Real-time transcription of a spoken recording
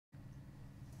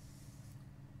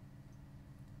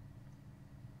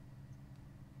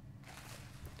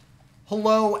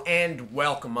Hello and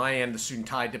welcome. I am the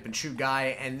Suit&Tie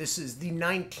Dip&ChewGuy, and this is the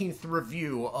 19th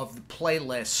review of the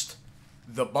playlist,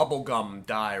 the Bubblegum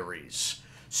Diaries.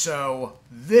 So,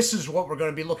 this is what we're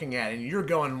going to be looking at, and you're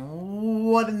going,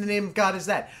 what in the name of God is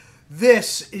that?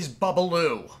 This is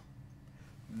Bubbaloo.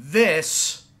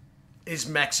 This is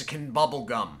Mexican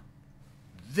bubblegum.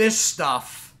 This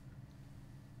stuff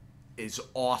is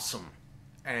awesome.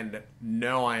 And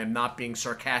no, I am not being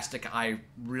sarcastic. I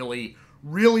really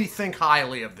think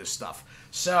highly of this stuff.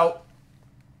 So,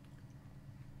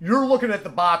 you're looking at the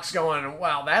box going,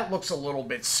 wow, that looks a little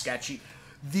bit sketchy.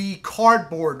 The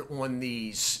cardboard on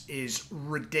these is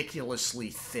ridiculously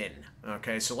thin.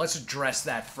 Okay, so let's address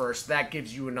that first. That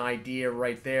gives you an idea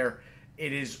right there.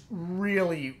 It is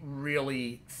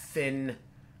really thin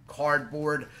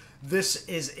cardboard. This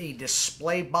is a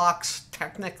display box,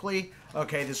 technically.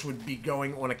 Okay, this would be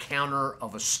going on a counter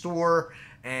of a store,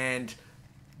 and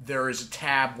there is a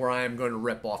tab where I am going to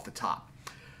rip off the top.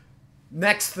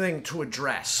 Next thing to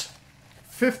address,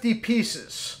 50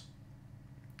 pieces.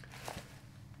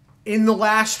 In the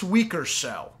last week or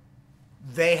so,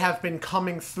 they have been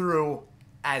coming through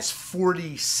as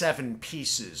 47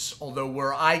 pieces. Although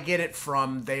where I get it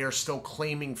from, they are still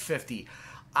claiming 50.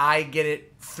 I get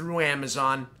it through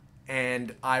Amazon,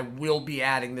 and I will be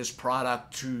adding this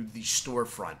product to the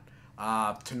storefront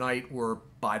tonight or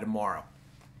by tomorrow.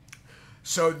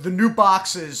 So the new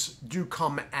boxes do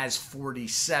come as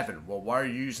 47. Well, why are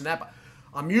you using that?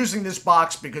 I'm using this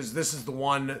box because this is the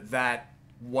one that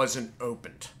wasn't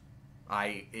opened.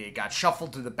 It got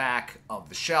shuffled to the back of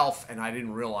the shelf, and I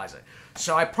didn't realize it.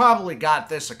 So I probably got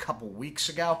this a couple weeks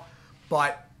ago,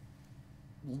 but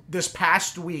this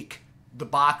past week, the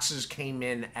boxes came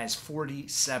in as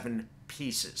 47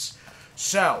 pieces.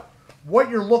 So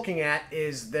what you're looking at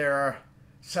is their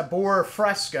Sabor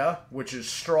Fresca, which is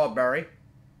strawberry.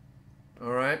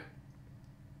 All right.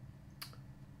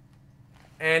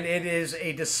 And it is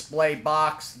a display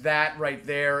box. That right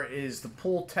there is the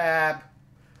pull tab.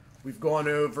 We've gone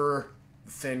over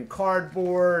the thin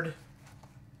cardboard.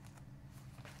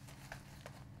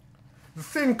 The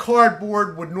thin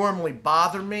cardboard would normally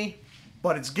bother me,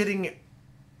 but it's getting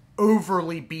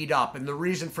overly beat up. And the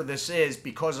reason for this is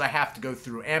because I have to go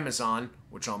through Amazon,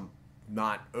 which I'm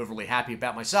not overly happy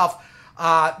about myself.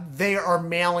 They are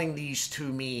mailing these to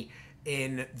me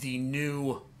in the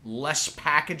new less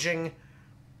packaging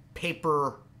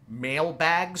paper mail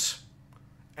bags.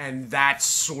 And that's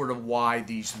sort of why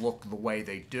these look the way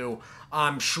they do.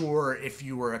 I'm sure if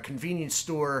you were a convenience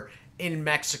store in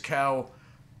Mexico,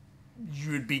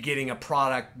 you'd be getting a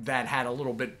product that had a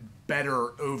little bit better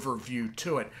overview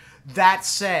to it. That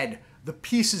said, the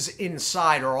pieces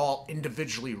inside are all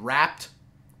individually wrapped,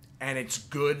 and it's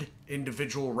good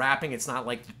individual wrapping. It's not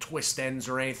like the twist ends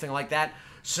or anything like that.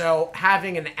 So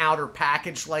having an outer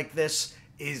package like this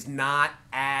is not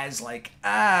as like,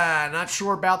 not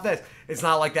sure about this. It's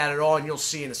not like that at all, and you'll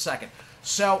see in a second.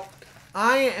 So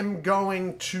I am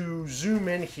going to zoom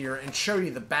in here and show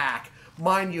you the back.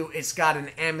 Mind you, it's got an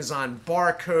Amazon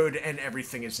barcode and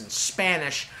everything is in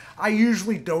Spanish. I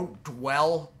usually don't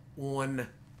dwell on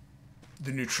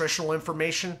the nutritional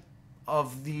information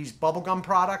of these bubblegum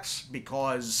products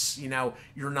because, you know,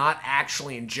 you're not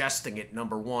actually ingesting it,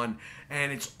 number one,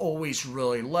 and it's always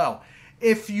really low.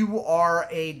 If you are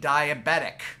a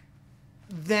diabetic,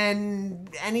 then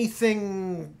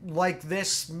anything like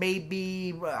this may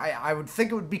be, I would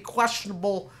think it would be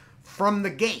questionable from the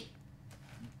gate.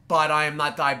 But I am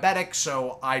not diabetic,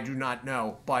 so I do not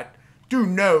know. But do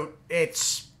note,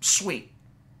 it's sweet.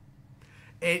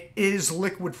 It is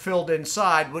liquid filled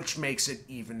inside, which makes it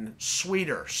even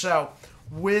sweeter. So,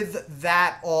 with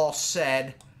that all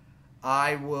said,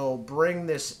 I will bring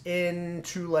this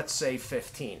into, let's say,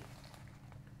 15.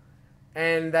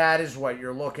 And that is what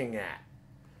you're looking at.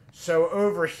 So,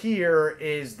 over here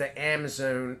is the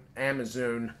Amazon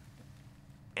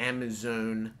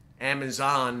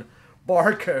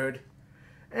barcode,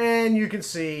 and you can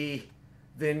see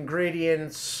the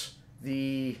ingredients,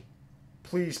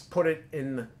 please put it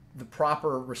in the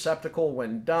proper receptacle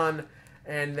when done,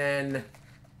 and then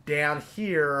down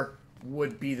here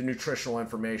would be the nutritional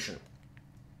information.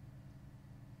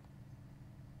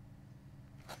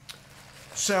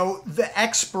 So the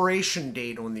expiration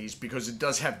date on these, because it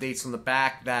does have dates on the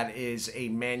back, that is a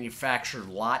manufacturer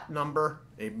lot number.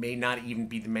 It may not even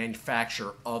be the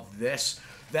manufacturer of this.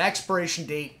 The expiration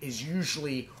date is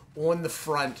usually on the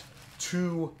front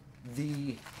to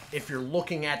the, if you're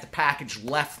looking at the package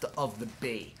left of the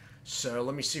B. So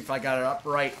let me see if I got it up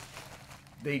right.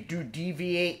 They do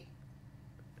deviate.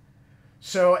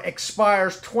 So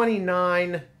expires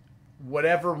 29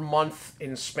 whatever month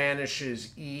in Spanish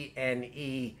is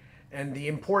ENE. And the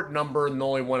import number, and the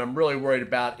only one I'm really worried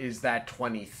about, is that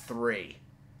 23.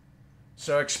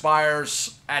 So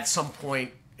expires at some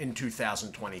point in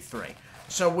 2023.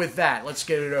 So with that, let's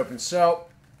get it open. So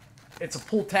it's a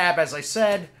pull tab, as I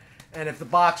said. And if the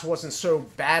box wasn't so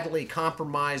badly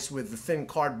compromised with the thin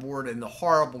cardboard and the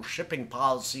horrible shipping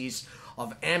policies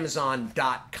of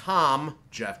Amazon.com,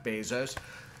 Jeff Bezos,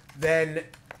 then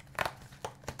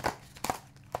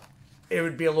it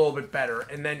would be a little bit better.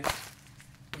 And then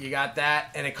you got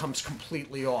that, and it comes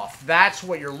completely off. That's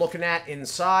what you're looking at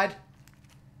inside.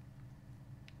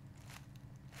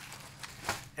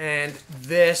 And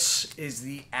this is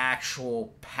the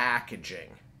actual packaging.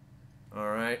 All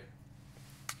right.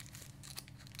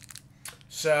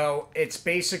 So it's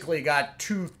basically got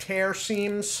two tear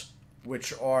seams,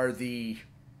 which are the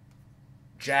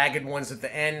jagged ones at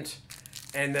the end,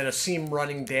 and then a seam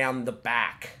running down the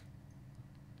back.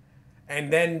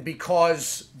 And then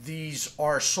because these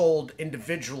are sold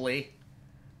individually,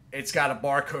 it's got a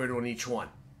barcode on each one.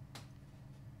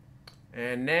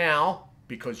 And now,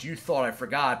 because you thought I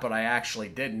forgot, but I actually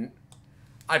didn't,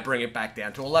 I bring it back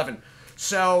down to 11.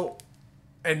 So,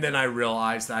 and then I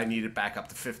realized that I need it back up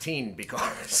to 15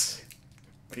 because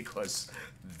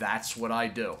that's what I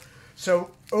do.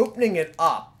 So, opening it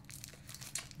up,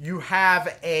 you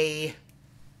have a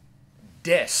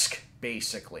disc,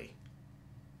 basically,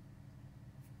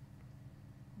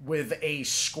 with a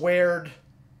squared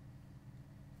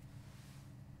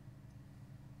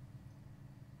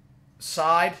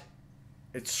side.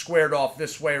 It's squared off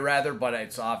this way, rather, but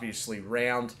it's obviously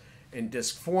round in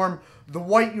disc form. The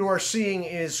white you are seeing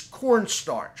is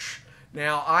cornstarch.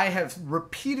 Now, I have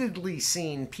repeatedly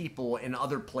seen people in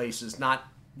other places,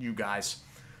 not you guys,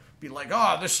 be like,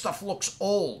 oh, this stuff looks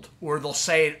old. Or they'll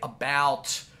say it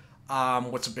about,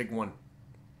 what's a big one?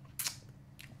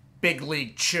 Big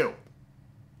League Chew.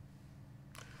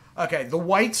 Okay, the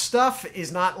white stuff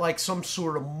is not like some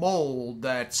sort of mold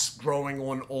that's growing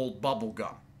on old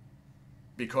bubblegum.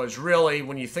 Because really,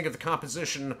 when you think of the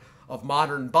composition of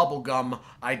modern bubblegum,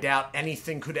 I doubt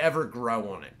anything could ever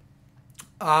grow on it.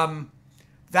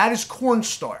 That is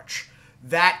cornstarch.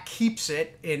 That keeps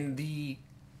it in the...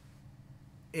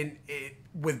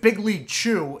 with Big League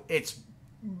Chew, it's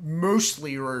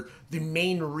mostly, or the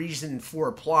main reason for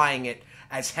applying it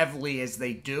as heavily as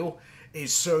they do,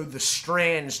 is so the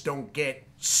strands don't get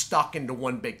stuck into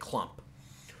one big clump.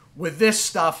 With this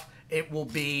stuff, it will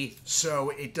be so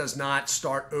it does not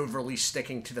start overly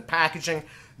sticking to the packaging.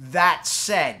 That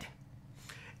said,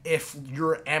 if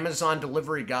your Amazon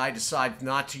delivery guy decides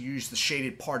not to use the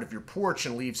shaded part of your porch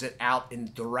and leaves it out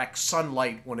in direct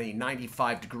sunlight on a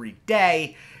 95-degree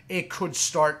day, it could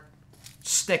start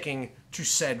sticking to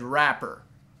said wrapper.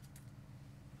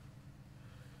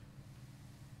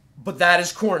 But that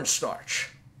is cornstarch.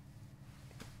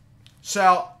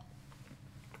 So,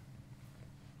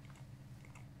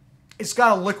 it's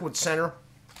got a liquid center.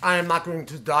 I am not going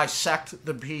to dissect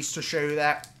the piece to show you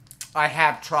that. I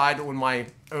have tried on my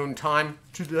own time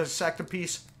to dissect a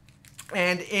piece,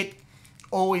 and it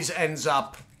always ends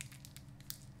up,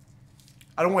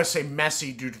 I don't want to say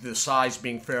messy due to the size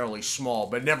being fairly small,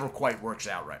 but it never quite works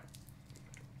out right.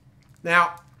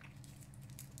 Now,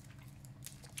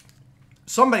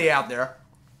 somebody out there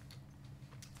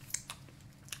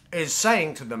is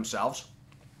saying to themselves,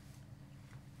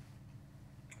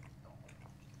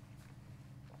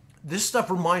 this stuff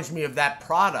reminds me of that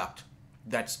product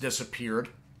that's disappeared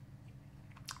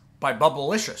by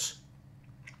Bubblicious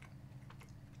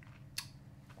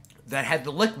that had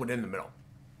the liquid in the middle.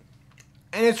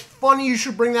 And it's funny you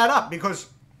should bring that up because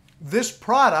this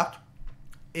product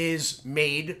is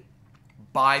made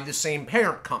by the same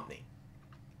parent company,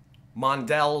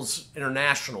 Mondel's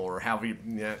International, or however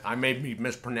you, I may be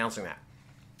mispronouncing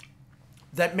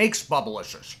that makes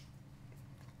Bubblicious.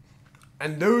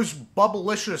 And those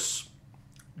Bubblicious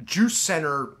juice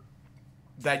center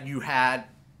that you had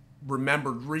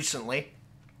remembered recently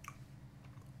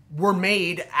were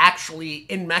made actually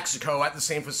in Mexico at the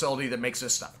same facility that makes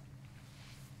this stuff.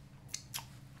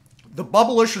 The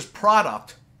Bubblicious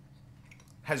product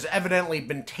has evidently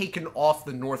been taken off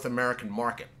the North American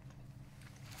market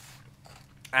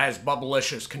as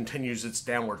Bubblicious continues its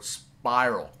downward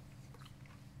spiral.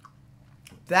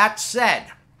 That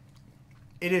said,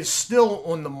 it is still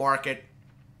on the market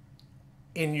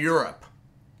in Europe,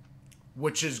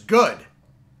 which is good,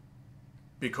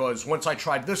 because once I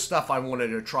tried this stuff, I wanted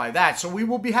to try that. So we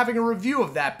will be having a review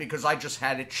of that because I just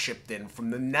had it shipped in from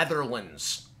the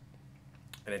Netherlands,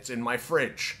 and it's in my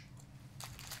fridge.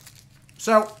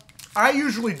 So I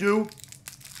usually do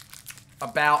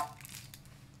about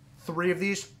 3 of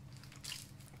these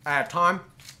at a time.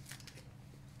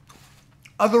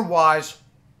 Otherwise,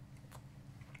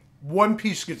 one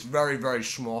piece gets very, very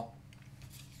small.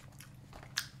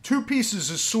 2 pieces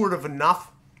is sort of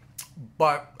enough,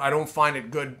 but I don't find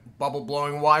it good bubble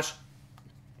blowing wise.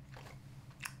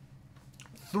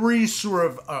 3 is sort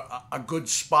of a good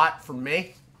spot for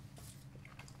me.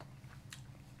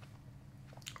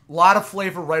 A lot of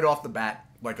flavor right off the bat,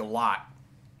 like a lot.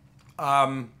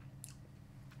 And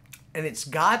it's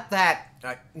got that,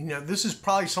 you know, this is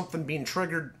probably something being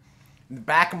triggered in the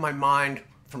back of my mind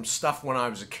from stuff when I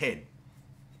was a kid.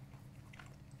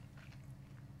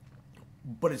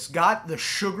 But it's got the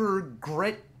sugar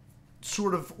grit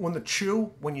sort of when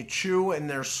you chew, and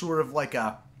there's sort of like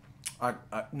I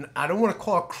don't want to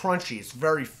call it crunchy, it's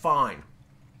very fine.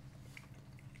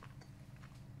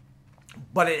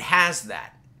 But it has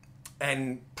that.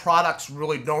 And products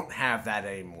really don't have that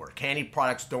anymore. Candy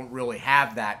products don't really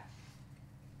have that.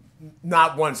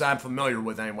 Not ones I'm familiar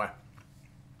with anyway.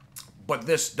 But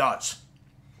this does.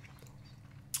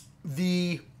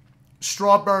 The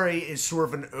strawberry is sort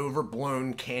of an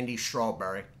overblown candy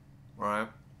strawberry. Right?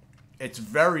 It's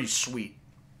very sweet.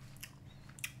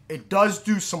 It does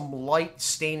do some light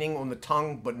staining on the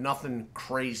tongue, but nothing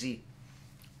crazy.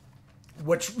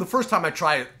 Which, the first time I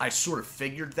tried it, I sort of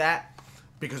figured that.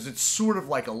 Because it's sort of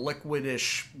like a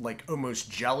liquidish, like almost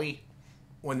jelly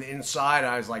on the inside.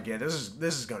 I was like, yeah, this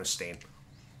is going to stain.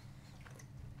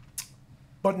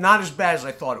 But not as bad as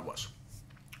I thought it was.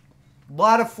 A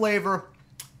lot of flavor,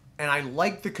 and I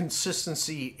like the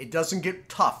consistency. It doesn't get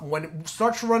tough. When it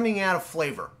starts running out of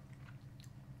flavor,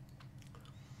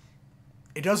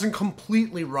 it doesn't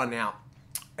completely run out,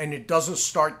 and it doesn't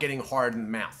start getting hard in the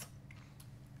mouth.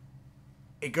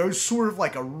 It goes sort of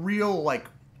like a real, like,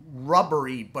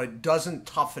 rubbery, but it doesn't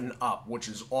toughen up, which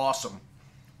is awesome.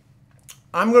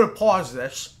 I'm going to pause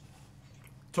this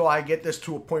till I get this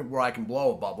to a point where I can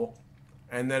blow a bubble,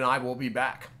 and then I will be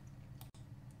back.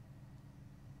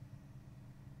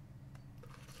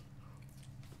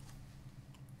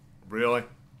 Really?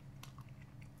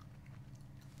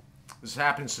 This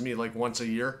happens to me like once a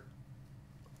year.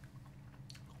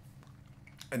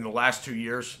 In the last 2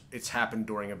 years, it's happened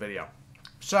during a video.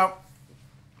 So,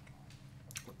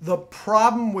 the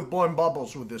problem with blowing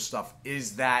bubbles with this stuff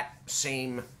is that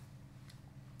same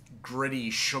gritty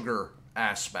sugar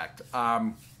aspect.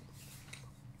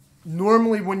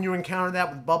 Normally when you encounter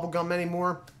that with bubblegum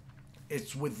anymore,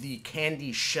 it's with the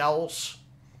candy shells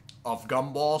of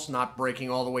gumballs not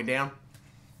breaking all the way down.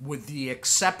 With the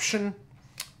exception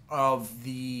of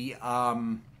the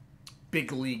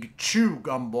Big League Chew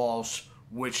gumballs,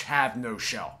 which have no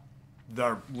shell.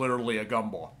 They're literally a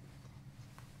gumball.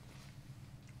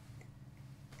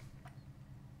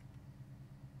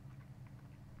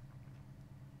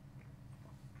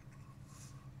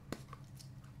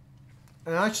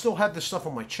 And I still have this stuff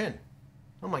on my chin.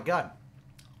 Oh my god.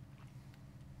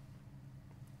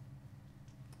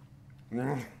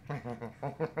 I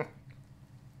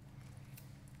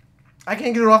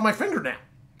can't get it off my finger now.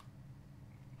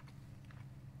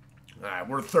 Alright,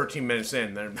 we're 13 minutes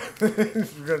in. We're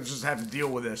going to just have to deal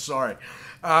with this. Sorry.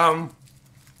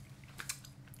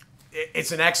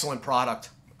 It's an excellent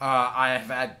product. I have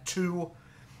had 2.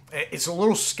 It's a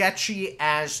little sketchy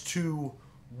as to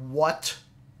what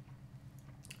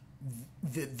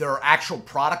their actual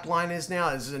product line is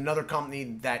now. This is another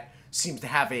company that seems to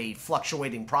have a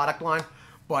fluctuating product line.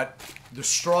 But the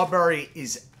strawberry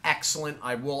is excellent.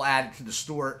 I will add it to the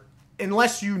store.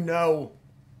 Unless you know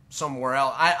somewhere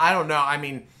else. I don't know. I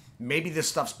mean, maybe this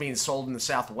stuff's being sold in the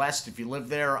Southwest if you live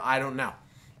there. I don't know.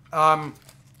 I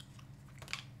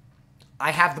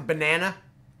have the banana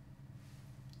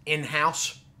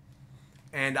in-house.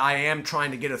 And I am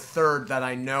trying to get a third that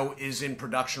I know is in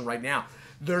production right now.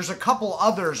 There's a couple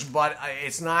others, but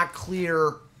it's not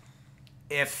clear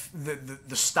if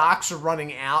the stocks are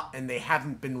running out and they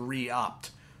haven't been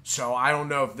re-upped. So I don't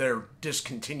know if they're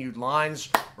discontinued lines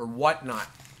or whatnot.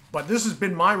 But this has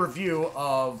been my review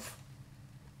of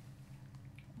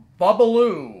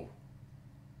Bubbaloo.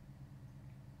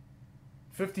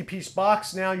 50-piece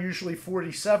box now, usually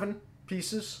 47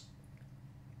 pieces.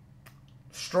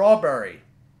 Strawberry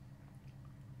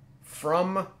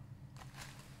from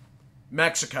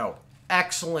Mexico.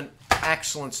 Excellent,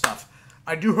 excellent stuff.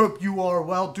 I do hope you are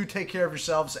well. Do take care of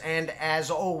yourselves. And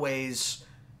as always,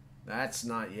 that's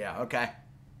not, yeah, okay.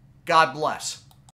 God bless.